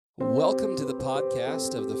Welcome to the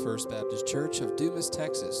podcast of the First Baptist Church of Dumas,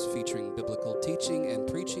 Texas, featuring biblical teaching and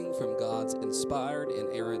preaching from God's inspired,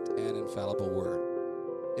 inerrant, and infallible Word.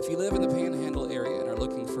 If you live in the Panhandle area and are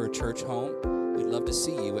looking for a church home, we'd love to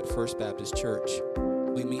see you at First Baptist Church.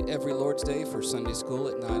 We meet every Lord's Day for Sunday school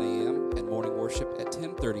at 9 a.m. and morning worship at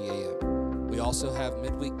 10:30 a.m. We also have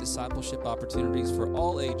midweek discipleship opportunities for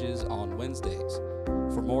all ages on Wednesdays.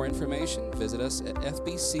 For more information, visit us at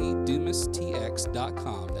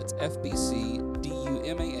fbcdumastx.com. That's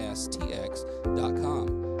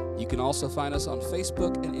fbcdumastx.com. You can also find us on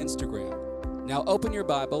Facebook and Instagram. Now open your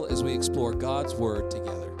Bible as we explore God's Word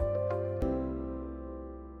together.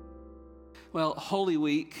 Well, Holy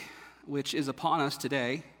Week, which is upon us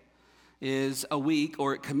today, is a week,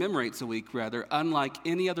 or it commemorates a week rather, unlike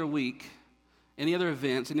any other week, any other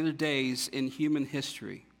events, any other days in human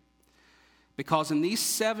history. Because in these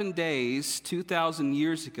 7 days, 2,000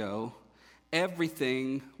 years ago,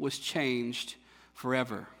 everything was changed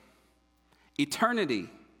forever. Eternity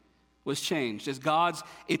was changed as God's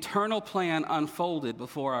eternal plan unfolded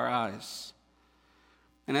before our eyes.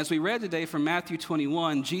 And as we read today from Matthew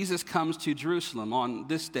 21, Jesus comes to Jerusalem on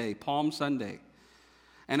this day, Palm Sunday.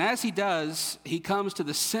 And as he does, he comes to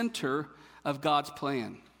the center of God's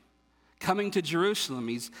plan. Coming to Jerusalem,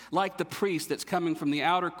 he's like the priest that's coming from the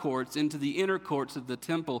outer courts into the inner courts of the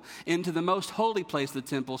temple, into the most holy place of the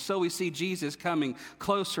temple. So we see Jesus coming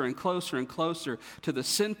closer and closer and closer to the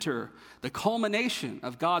center, the culmination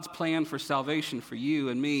of God's plan for salvation for you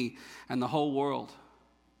and me and the whole world.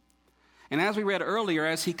 And as we read earlier,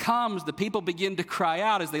 as he comes, the people begin to cry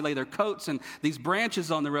out as they lay their coats and these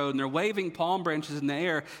branches on the road, and they're waving palm branches in the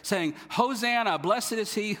air, saying, "Hosanna, blessed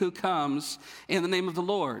is he who comes in the name of the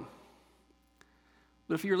Lord."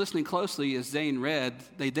 But if you're listening closely, as Zane read,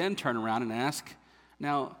 they then turn around and ask,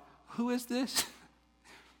 now, who is this?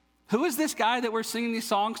 Who is this guy that we're singing these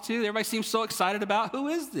songs to? Everybody seems so excited about. Who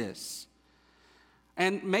is this?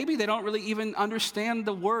 And maybe they don't really even understand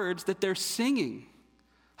the words that they're singing.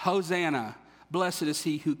 Hosanna, blessed is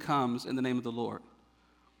he who comes in the name of the Lord.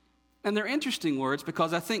 And they're interesting words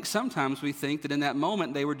because I think sometimes we think that in that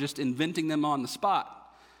moment they were just inventing them on the spot.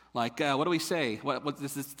 Like, what do we say? What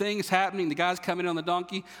this thing is happening, the guy's coming on the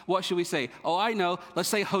donkey. What should we say? Oh, I know. Let's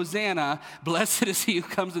say, Hosanna, blessed is he who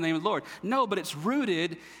comes in the name of the Lord. No, but it's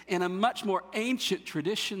rooted in a much more ancient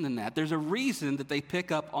tradition than that. There's a reason that they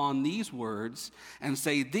pick up on these words and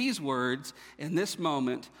say these words in this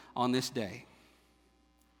moment on this day.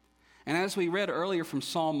 And as we read earlier from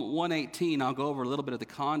Psalm 118, I'll go over a little bit of the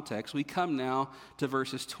context. We come now to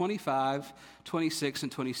verses 25, 26,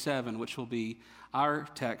 and 27, which will be our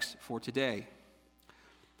text for today.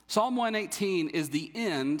 Psalm 118 is the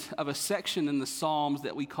end of a section in the Psalms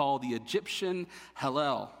that we call the Egyptian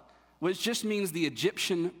Hallel, which just means the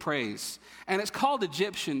Egyptian praise. And it's called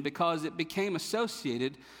Egyptian because it became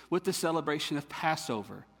associated with the celebration of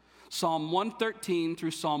Passover. Psalm 113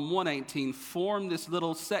 through Psalm 118 form this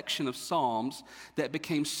little section of Psalms that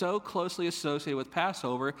became so closely associated with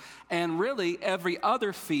Passover and really every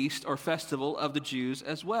other feast or festival of the Jews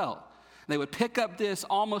as well. They would pick up this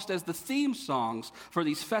almost as the theme songs for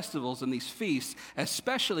these festivals and these feasts,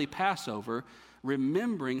 especially Passover,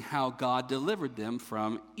 remembering how God delivered them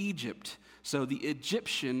from Egypt. So the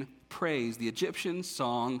Egyptian praise, the Egyptian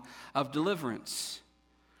song of deliverance.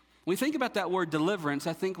 When we think about that word deliverance,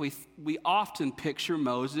 I think we often picture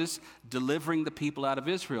Moses delivering the people out of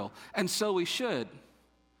Israel, and so we should.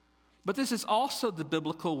 But this is also the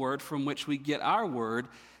biblical word from which we get our word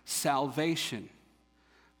salvation,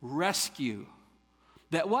 rescue.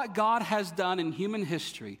 That what God has done in human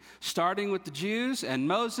history, starting with the Jews and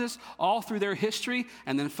Moses, all through their history,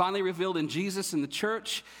 and then finally revealed in Jesus and the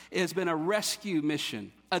church, has been a rescue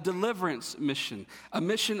mission, a deliverance mission, a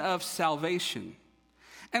mission of salvation.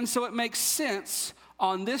 And so it makes sense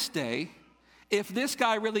on this day, if this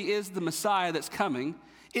guy really is the Messiah that's coming,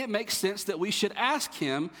 it makes sense that we should ask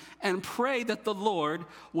him and pray that the Lord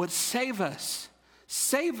would save us.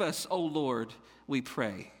 Save us, O Lord, we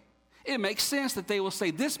pray. It makes sense that they will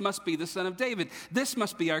say, this must be the Son of David. This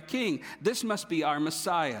must be our King. This must be our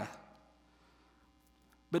Messiah.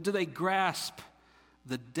 But do they grasp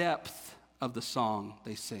the depth of the song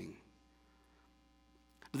they sing?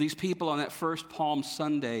 Do these people on that first Palm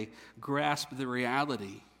Sunday grasp the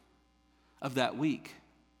reality of that week?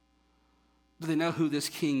 Do they know who this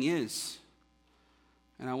King is?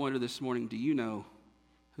 And I wonder this morning, do you know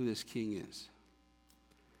who this King is?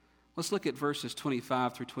 Let's look at verses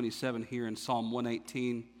 25 through 27 here in Psalm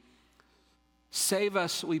 118. Save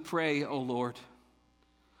us, we pray, O Lord.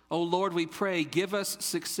 O Lord, we pray, give us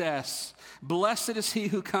success. Blessed is he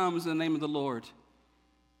who comes in the name of the Lord.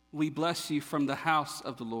 We bless you from the house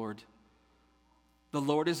of the Lord. The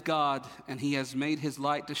Lord is God, and he has made his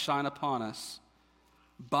light to shine upon us.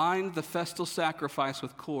 Bind the festal sacrifice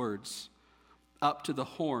with cords up to the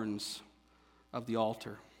horns of the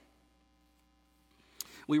altar.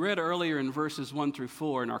 We read earlier in verses 1 through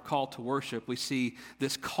 4 in our call to worship, we see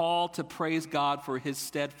this call to praise God for his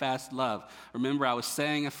steadfast love. Remember, I was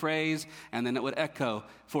saying a phrase, and then it would echo,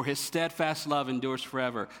 for his steadfast love endures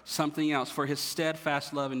forever. Something else, for his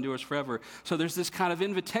steadfast love endures forever. So there's this kind of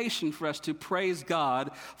invitation for us to praise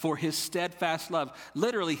God for his steadfast love.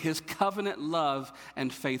 Literally, his covenant love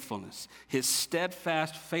and faithfulness. His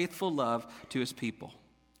steadfast, faithful love to his people.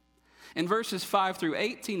 In verses 5 through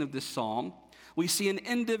 18 of this psalm, we see an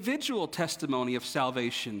individual testimony of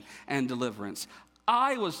salvation and deliverance.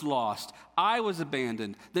 I was lost. I was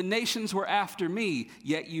abandoned. The nations were after me,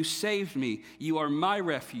 yet you saved me. You are my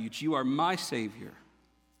refuge. You are my Savior.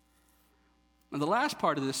 And the last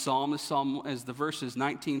part of this psalm is the verses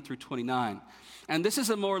 19 through 29. And this is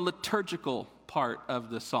a more liturgical part of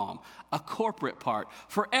the psalm, a corporate part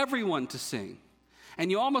for everyone to sing. And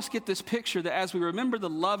you almost get this picture that as we remember the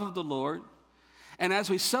love of the Lord, and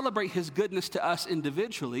as we celebrate his goodness to us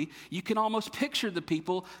individually, you can almost picture the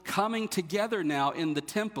people coming together now in the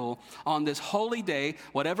temple on this holy day,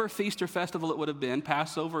 whatever feast or festival it would have been,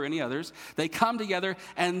 Passover or any others. They come together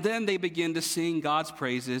and then they begin to sing God's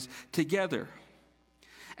praises together.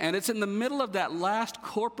 And it's in the middle of that last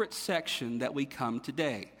corporate section that we come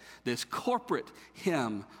today, this corporate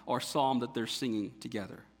hymn or psalm that they're singing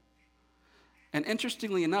together. And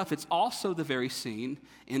interestingly enough, it's also the very scene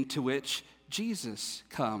into which Jesus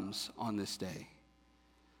comes on this day.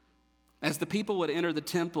 As the people would enter the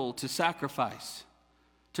temple to sacrifice,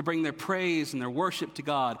 to bring their praise and their worship to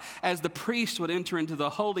God, as the priest would enter into the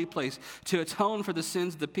holy place to atone for the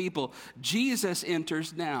sins of the people, Jesus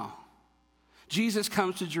enters now. Jesus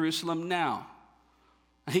comes to Jerusalem now.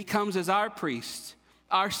 He comes as our priest,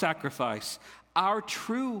 our sacrifice, our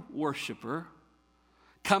true worshiper,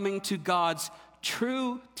 coming to God's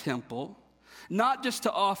true temple, not just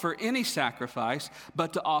to offer any sacrifice,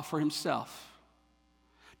 but to offer himself.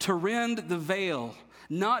 To rend the veil,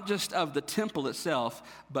 not just of the temple itself,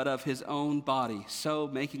 but of his own body, so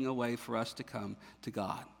making a way for us to come to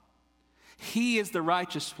God. He is the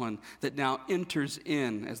righteous one that now enters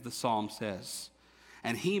in, as the psalm says.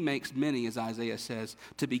 And he makes many, as Isaiah says,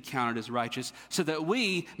 to be counted as righteous, so that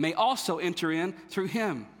we may also enter in through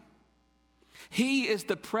him. He is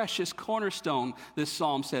the precious cornerstone, this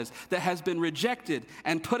psalm says, that has been rejected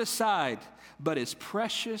and put aside, but is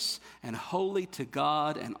precious and holy to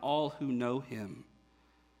God and all who know him.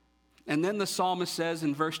 And then the psalmist says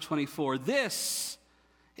in verse 24, this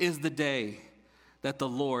is the day that the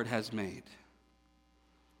Lord has made.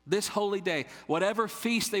 This holy day, whatever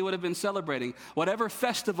feast they would have been celebrating, whatever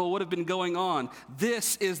festival would have been going on,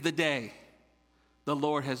 this is the day the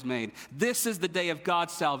Lord has made. This is the day of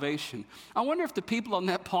God's salvation. I wonder if the people on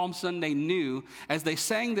that Palm Sunday knew, as they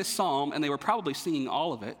sang this psalm, and they were probably singing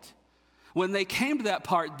all of it, when they came to that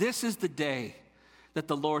part, this is the day that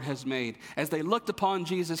the Lord has made, as they looked upon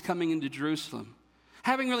Jesus coming into Jerusalem,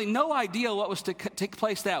 having really no idea what was to take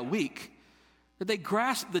place that week, that they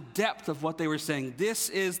grasped the depth of what they were saying. This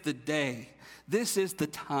is the day. This is the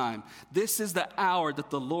time. This is the hour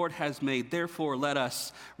that the Lord has made. Therefore, let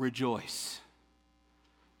us rejoice.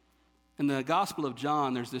 In the Gospel of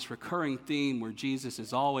John, there's this recurring theme where Jesus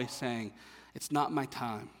is always saying, it's not my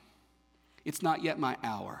time. It's not yet my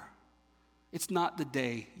hour. It's not the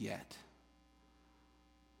day yet.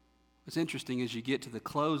 What's interesting is you get to the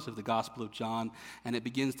close of the Gospel of John and it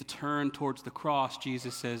begins to turn towards the cross.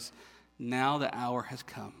 Jesus says, now the hour has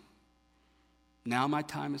come. Now my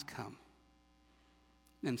time has come.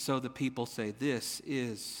 And so the people say, this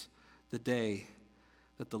is the day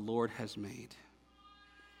that the Lord has made.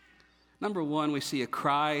 Number one, we see a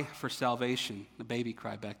cry for salvation. A baby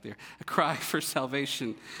cry back there. A cry for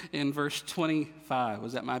salvation in verse 25.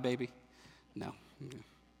 Was that my baby? No.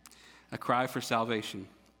 A cry for salvation.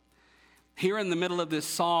 Here in the middle of this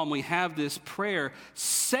psalm, we have this prayer.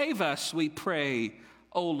 Save us, we pray,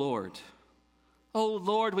 O Lord. O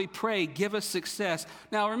Lord, we pray, give us success.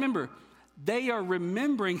 Now remember, they are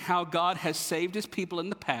remembering how God has saved his people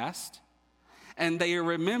in the past, and they are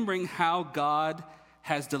remembering how God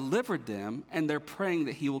has delivered them, and they're praying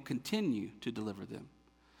that he will continue to deliver them.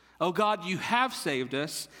 Oh God, you have saved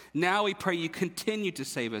us. Now we pray you continue to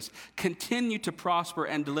save us. Continue to prosper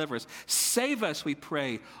and deliver us. Save us, we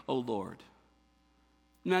pray, O Lord.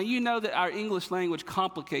 Now you know that our English language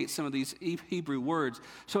complicates some of these Hebrew words.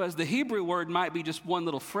 So as the Hebrew word might be just one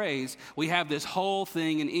little phrase, we have this whole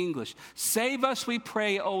thing in English. Save us, we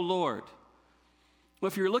pray, O Lord. Well,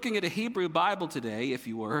 if you're looking at a Hebrew Bible today, if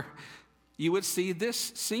you were, you would see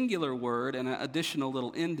this singular word and an additional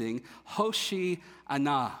little ending,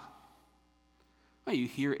 Hoshi'anah. Well, you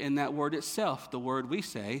hear in that word itself the word we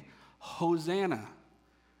say, Hosanna.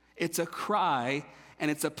 It's a cry and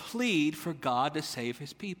it's a plead for God to save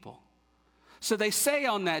his people. So they say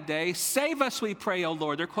on that day, save us, we pray, O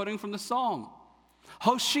Lord. They're quoting from the Psalm.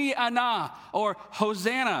 Hoshi'anah, or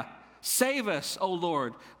Hosanna, save us, O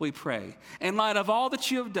Lord, we pray. In light of all that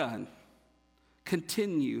you have done,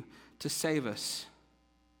 continue to save us.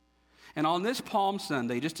 And on this Palm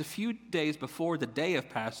Sunday, just a few days before the day of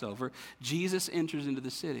Passover, Jesus enters into the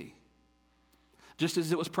city. Just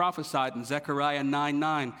as it was prophesied in Zechariah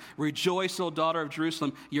 9:9, rejoice, O daughter of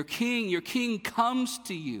Jerusalem, your king comes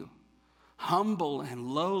to you, humble and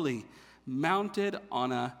lowly, mounted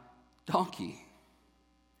on a donkey.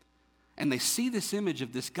 And they see this image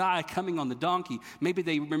of this guy coming on the donkey. Maybe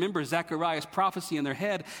they remember Zechariah's prophecy in their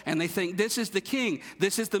head, and they think, this is the king,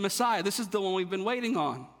 this is the Messiah, this is the one we've been waiting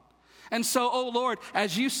on. And so, oh Lord,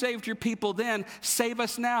 as you saved your people then, save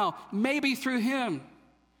us now, maybe through him.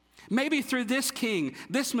 Maybe through this king,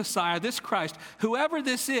 this Messiah, this Christ, whoever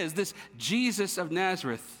this is, this Jesus of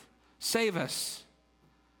Nazareth, save us.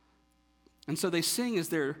 And so they sing as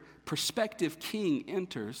their prospective king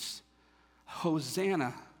enters,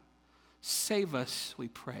 Hosanna, save us, we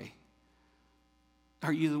pray.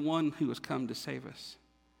 Are you the one who has come to save us?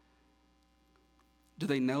 Do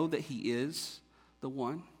they know that he is the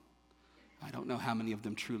one? I don't know how many of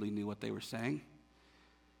them truly knew what they were saying.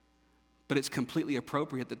 But it's completely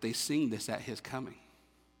appropriate that they sing this at his coming.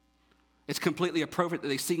 It's completely appropriate that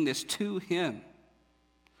they sing this to him.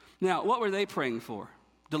 Now, what were they praying for?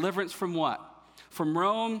 Deliverance from what? From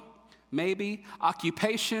Rome? Maybe.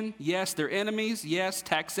 Occupation? Yes. Their enemies? Yes.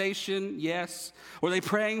 Taxation? Yes. Were they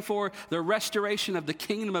praying for the restoration of the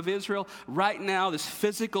kingdom of Israel right now, this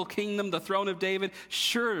physical kingdom, the throne of David?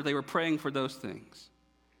 Sure, they were praying for those things.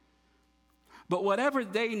 But whatever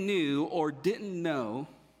they knew or didn't know,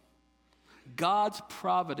 God's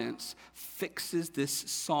providence fixes this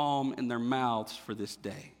psalm in their mouths for this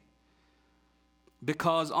day.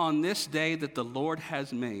 Because on this day that the Lord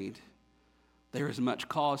has made, there is much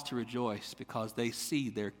cause to rejoice because they see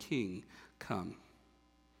their King come.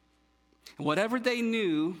 And whatever they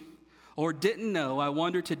knew or didn't know, I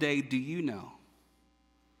wonder today, do you know?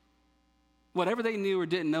 Whatever they knew or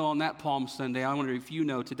didn't know on that Palm Sunday, I wonder if you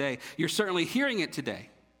know today. You're certainly hearing it today.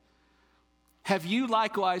 Have you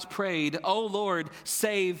likewise prayed, "O Lord,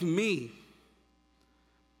 save me"?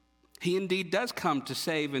 He indeed does come to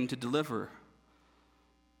save and to deliver,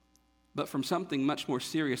 but from something much more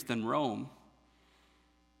serious than Rome.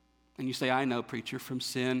 And you say, I know, preacher, from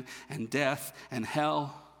sin and death and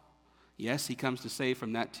hell. Yes, he comes to save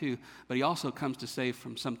from that too, but he also comes to save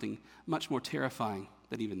from something much more terrifying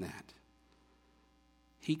than even that.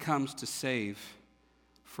 He comes to save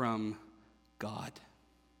from God.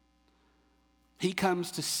 He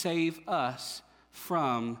comes to save us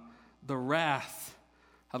from the wrath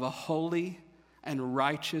of a holy and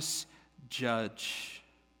righteous judge.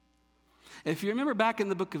 If you remember back in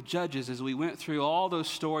the book of Judges, as we went through all those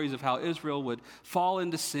stories of how Israel would fall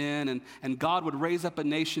into sin and God would raise up a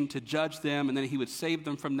nation to judge them and then he would save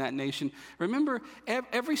them from that nation. Remember,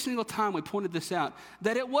 every single time we pointed this out,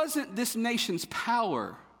 that it wasn't this nation's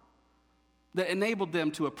power that enabled them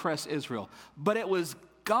to oppress Israel, but it was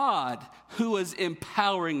God who was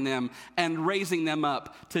empowering them and raising them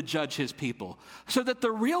up to judge his people. So that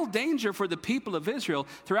the real danger for the people of Israel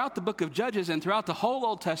throughout the book of Judges and throughout the whole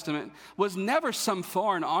Old Testament was never some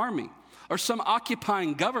foreign army or some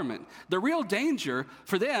occupying government. The real danger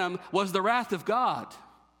for them was the wrath of God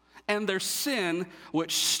and their sin,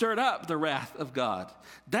 which stirred up the wrath of God.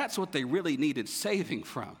 That's what they really needed saving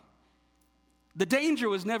from. The danger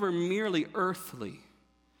was never merely earthly.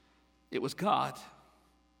 It was God.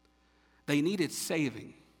 They needed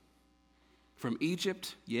saving from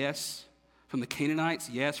Egypt, yes. From the Canaanites,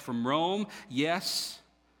 yes. From Rome, yes.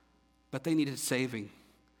 But they needed saving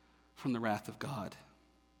from the wrath of God.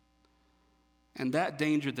 And that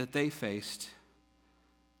danger that they faced,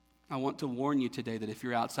 I want to warn you today that if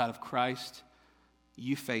you're outside of Christ,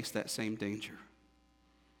 you face that same danger.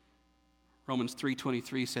 Romans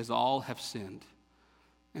 3:23 says, all have sinned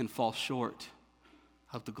and fall short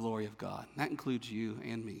of the glory of God. That includes you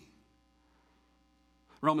and me.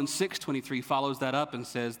 Romans 6:23 follows that up and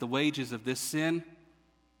says, the wages of this sin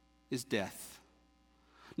is death.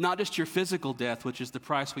 Not just your physical death, which is the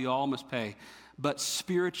price we all must pay, but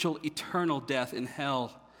spiritual, eternal death in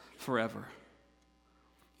hell forever.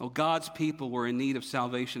 Oh, God's people were in need of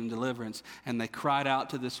salvation and deliverance, and they cried out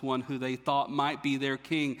to this one who they thought might be their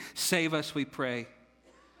king. Save us, we pray.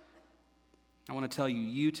 I want to tell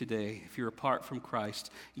you today, if you're apart from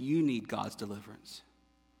Christ, you need God's deliverance.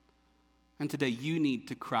 And today you need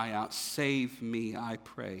to cry out, "Save me, I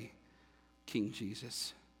pray, King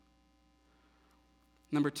Jesus."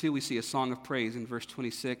 Number 2, we see a song of praise in verse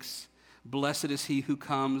 26. "Blessed is he who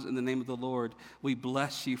comes in the name of the Lord. We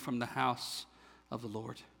bless you from the house of the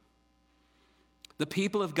Lord." The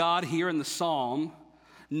people of God here in the psalm,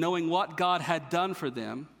 knowing what God had done for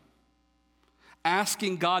them,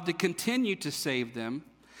 asking God to continue to save them,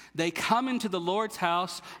 they come into the Lord's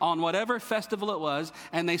house on whatever festival it was,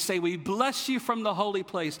 and they say, "We bless you from the holy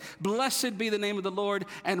place. Blessed be the name of the Lord,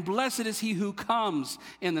 and blessed is he who comes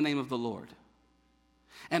in the name of the Lord."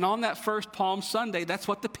 And on that first Palm Sunday, that's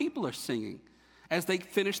what the people are singing as they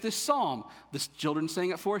finish this psalm. The children sang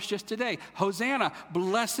it for us just today. "Hosanna,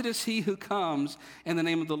 blessed is he who comes in the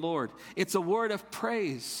name of the Lord." It's a word of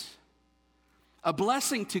praise, a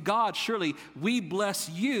blessing to God. Surely we bless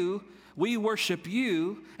you, we worship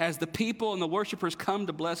you as the people and the worshipers come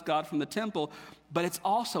to bless God from the temple, but it's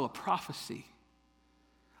also a prophecy,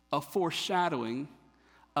 a foreshadowing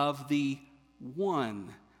of the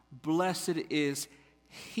one. Blessed is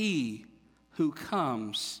he who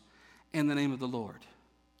comes in the name of the Lord.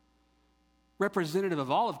 Representative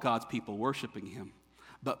of all of God's people worshiping him,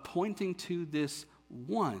 but pointing to this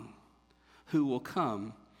one who will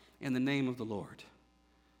come in the name of the Lord.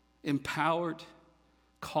 Empowered,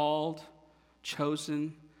 called,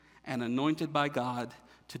 chosen, and anointed by God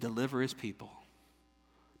to deliver his people.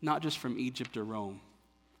 Not just from Egypt or Rome,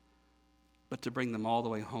 but to bring them all the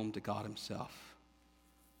way home to God himself.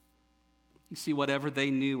 You see, whatever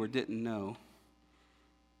they knew or didn't know,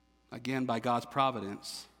 again, by God's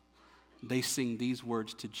providence, they sing these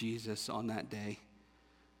words to Jesus on that day.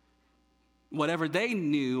 Whatever they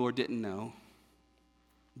knew or didn't know,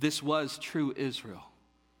 this was true Israel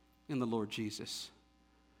in the Lord Jesus.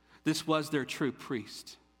 This was their true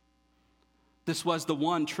priest. This was the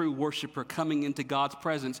one true worshiper coming into God's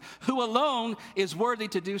presence, who alone is worthy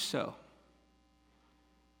to do so.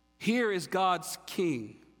 Here is God's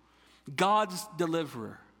king, God's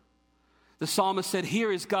deliverer. The psalmist said,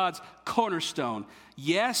 "Here is God's cornerstone.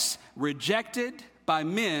 Yes, rejected by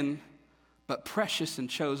men, but precious and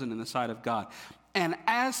chosen in the sight of God." And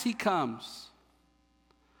as he comes,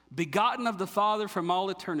 begotten of the Father from all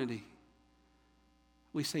eternity,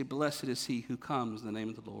 we say, "Blessed is he who comes in the name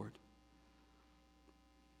of the Lord."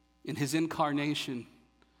 In his incarnation,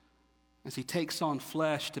 as he takes on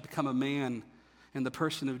flesh to become a man in the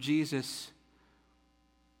person of Jesus,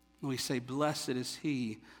 we say, "Blessed is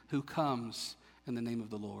he who comes in the name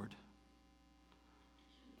of the Lord."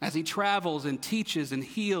 As he travels and teaches and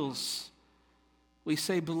heals, we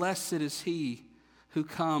say, "Blessed is he who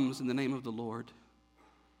comes in the name of the Lord."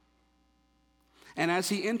 And as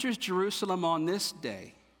he enters Jerusalem on this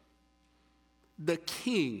day, the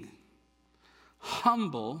king,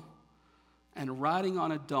 humble and riding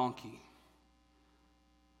on a donkey,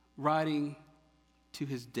 riding to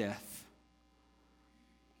his death,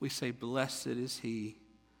 we say, "Blessed is he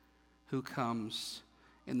who comes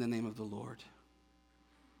in the name of the Lord."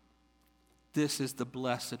 This is the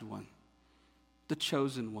blessed one, the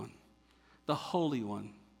chosen one, the holy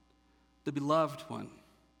one, the beloved one,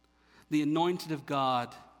 the anointed of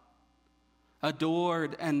God,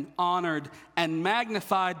 adored and honored and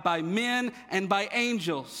magnified by men and by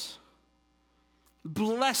angels.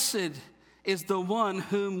 Blessed is the one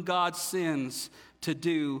whom God sends to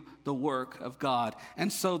do the work of God.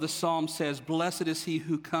 And so the psalm says, "Blessed is he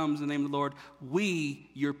who comes in the name of the Lord.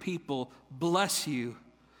 We, your people, bless you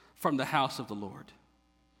from the house of the Lord."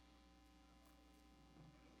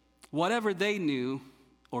 Whatever they knew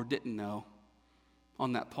or didn't know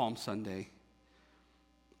on that Palm Sunday,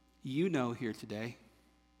 you know here today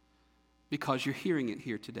because you're hearing it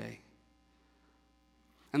here today.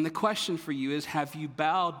 And the question for you is, have you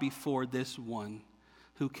bowed before this one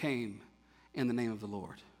who came in the name of the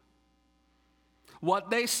Lord? What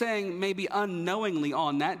they sang maybe unknowingly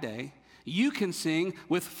on that day, you can sing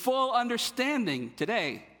with full understanding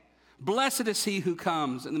today. Blessed is he who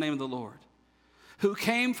comes in the name of the Lord, who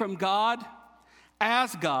came from God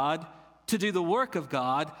as God to do the work of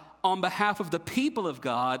God on behalf of the people of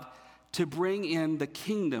God to bring in the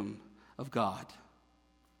kingdom of God.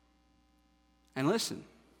 And listen,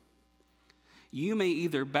 you may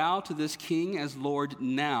either bow to this king as Lord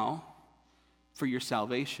now for your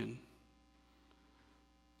salvation,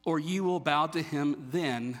 or you will bow to him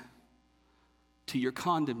then to your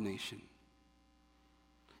condemnation.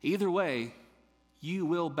 Either way, you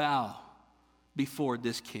will bow before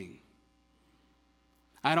this king.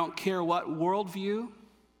 I don't care what worldview,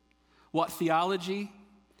 what theology,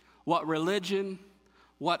 what religion,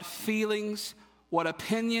 what feelings, what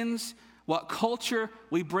opinions, what culture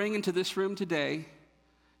we bring into this room today,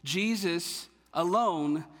 Jesus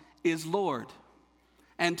alone is Lord.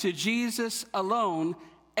 And to Jesus alone,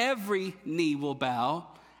 every knee will bow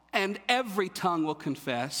and every tongue will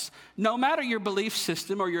confess. No matter your belief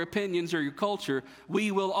system or your opinions or your culture,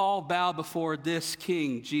 we will all bow before this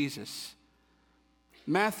King, Jesus.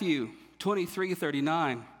 Matthew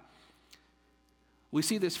 23:39, we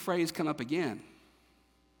see this phrase come up again.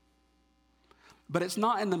 But it's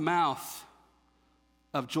not in the mouth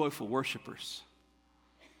of joyful worshipers.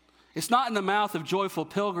 It's not in the mouth of joyful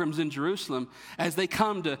pilgrims in Jerusalem as they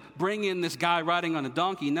come to bring in this guy riding on a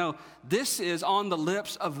donkey. No, this is on the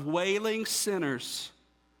lips of wailing sinners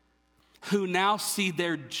who now see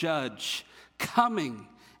their judge coming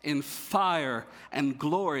in fire and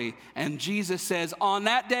glory. And Jesus says, on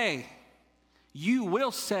that day, you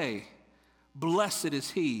will say, blessed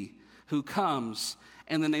is he who comes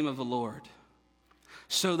in the name of the Lord.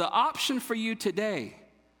 So the option for you today,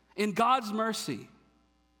 in God's mercy,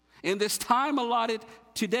 in this time allotted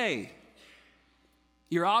today,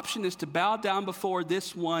 your option is to bow down before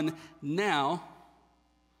this one now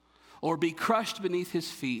or be crushed beneath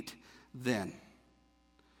his feet then.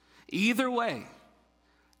 Either way,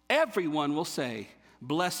 everyone will say,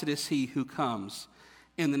 blessed is he who comes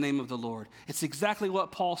in the name of the Lord. It's exactly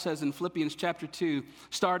what Paul says in Philippians chapter 2,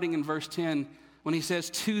 starting in verse 10, when he says,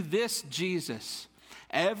 to this Jesus,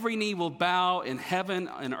 every knee will bow in heaven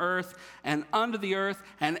and earth and under the earth,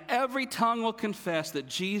 and every tongue will confess that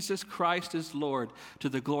Jesus Christ is Lord, to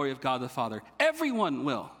the glory of God the Father. Everyone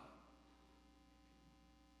will.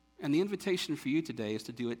 And the invitation for you today is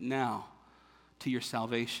to do it now to your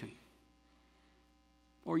salvation.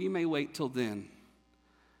 Or you may wait till then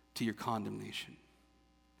to your condemnation.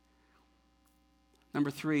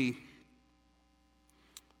 Number 3,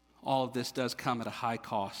 all of this does come at a high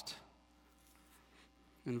cost.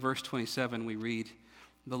 In verse 27, we read,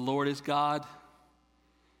 the Lord is God.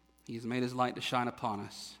 He has made his light to shine upon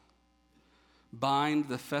us. Bind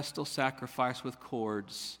the festal sacrifice with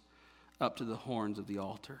cords up to the horns of the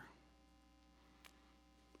altar.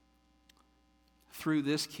 Through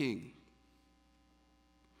this King,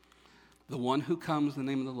 the one who comes in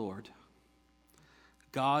the name of the Lord,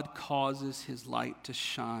 God causes his light to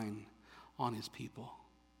shine on his people.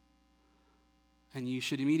 And you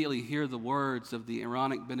should immediately hear the words of the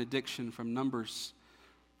Aaronic benediction from Numbers.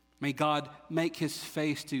 May God make his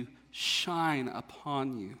face to shine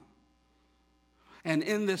upon you. And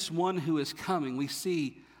in this one who is coming, we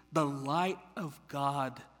see the light of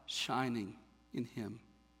God shining in him.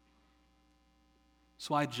 That's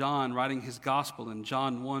why John, writing his gospel in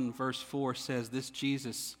John 1, verse 4, says, this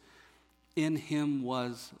Jesus, in him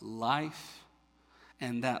was life,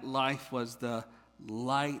 and that life was the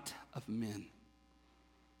light of men.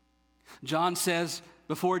 John says,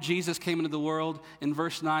 before Jesus came into the world, in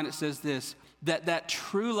verse 9 it says this, that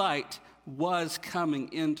true light was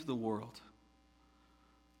coming into the world.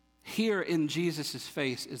 Here in Jesus'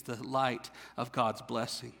 face is the light of God's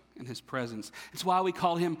blessing and his presence. It's why we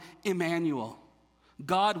call him Emmanuel,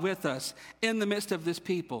 God with us in the midst of this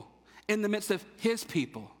people, in the midst of his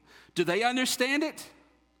people. Do they understand it?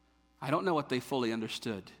 I don't know what they fully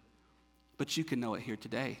understood, but you can know it here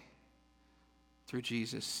today through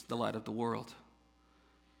Jesus, the light of the world.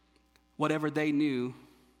 Whatever they knew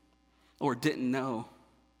or didn't know,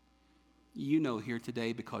 you know here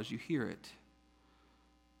today because you hear it.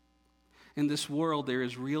 In this world, there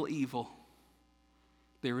is real evil.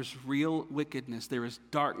 There is real wickedness. There is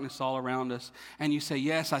darkness all around us. And you say,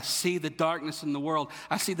 yes, I see the darkness in the world.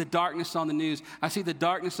 I see the darkness on the news. I see the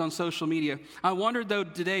darkness on social media. I wonder, though,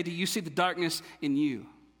 today, do you see the darkness in you?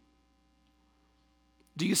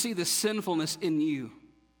 Do you see the sinfulness in you?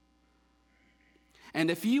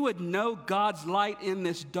 And if you would know God's light in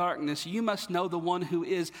this darkness, you must know the one who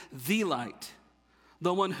is the light,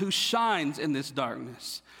 the one who shines in this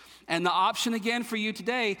darkness. And the option again for you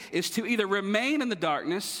today is to either remain in the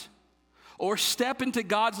darkness or step into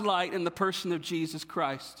God's light in the person of Jesus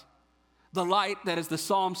Christ. The light that, as the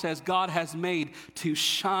psalm says, God has made to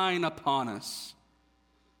shine upon us.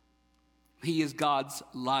 He is God's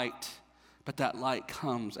light, but that light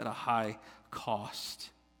comes at a high cost.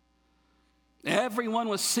 Everyone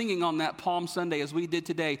was singing on that Palm Sunday as we did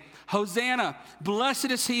today. Hosanna,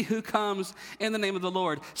 blessed is he who comes in the name of the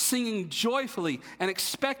Lord, singing joyfully and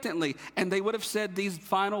expectantly. And they would have said these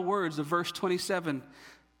final words of verse 27.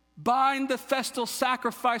 Bind the festal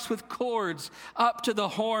sacrifice with cords up to the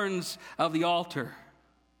horns of the altar.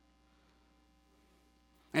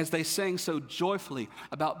 As they sang so joyfully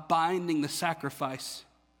about binding the sacrifice,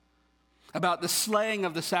 about the slaying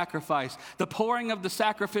of the sacrifice, the pouring of the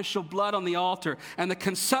sacrificial blood on the altar, and the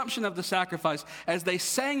consumption of the sacrifice. As they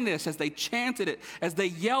sang this, as they chanted it, as they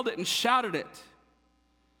yelled it and shouted it,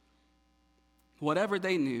 whatever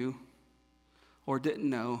they knew or didn't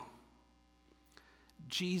know,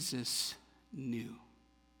 Jesus knew.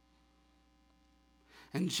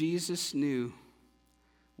 And Jesus knew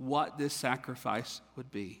what this sacrifice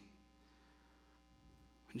would be.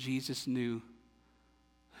 Jesus knew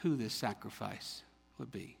who this sacrifice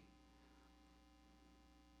would be.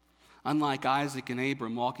 Unlike Isaac and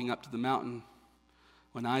Abram walking up to the mountain,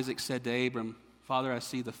 when Isaac said to Abram, "Father, I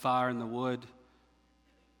see the fire and the wood,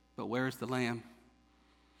 but where's the lamb?"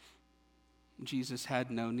 Jesus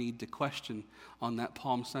had no need to question on that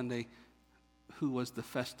Palm Sunday who was the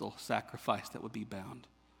festal sacrifice that would be bound.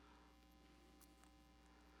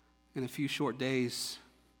 In a few short days,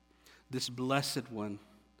 this blessed one,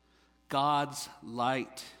 God's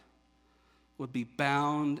light, would be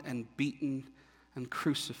bound and beaten and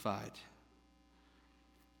crucified.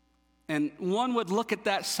 And one would look at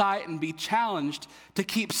that sight and be challenged to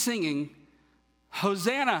keep singing,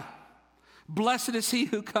 "Hosanna, blessed is he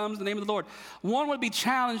who comes in the name of the Lord." One would be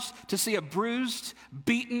challenged to see a bruised,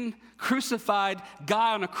 beaten, crucified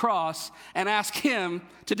guy on a cross and ask him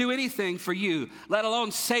to do anything for you, let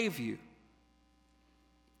alone save you.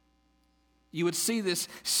 You would see this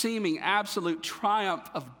seeming absolute triumph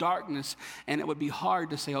of darkness, and it would be hard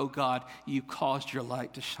to say, "Oh God, you caused your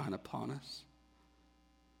light to shine upon us."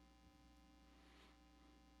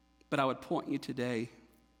 But I would point you today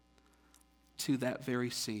to that very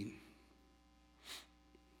scene.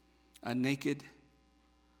 A naked,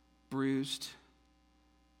 bruised,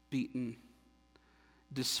 beaten,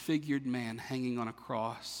 disfigured man hanging on a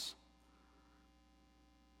cross.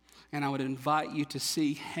 And I would invite you to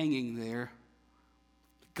see hanging there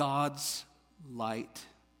God's light,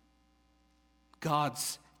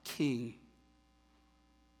 God's King.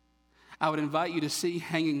 I would invite you to see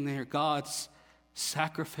hanging there God's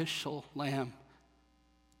sacrificial lamb,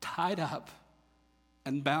 tied up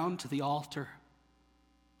and bound to the altar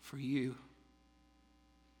for you.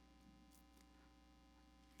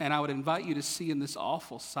 And I would invite you to see in this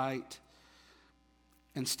awful sight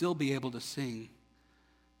and still be able to sing,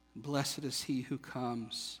 "Blessed is he who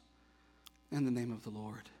comes in the name of the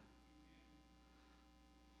Lord."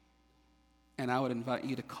 And I would invite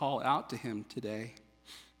you to call out to him today,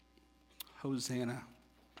 "Hosanna,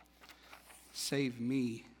 save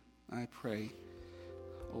me, I pray,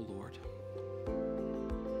 O Lord."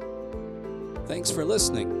 Thanks for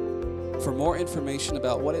listening. For more information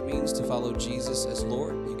about what it means to follow Jesus as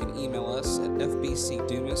Lord, you can email us at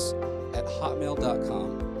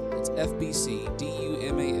fbcdumas@hotmail.com. It's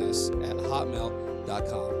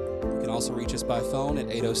fbcdumas@hotmail.com. You can also reach us by phone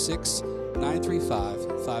at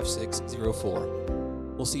 806-935-5604.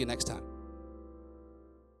 We'll see you next time.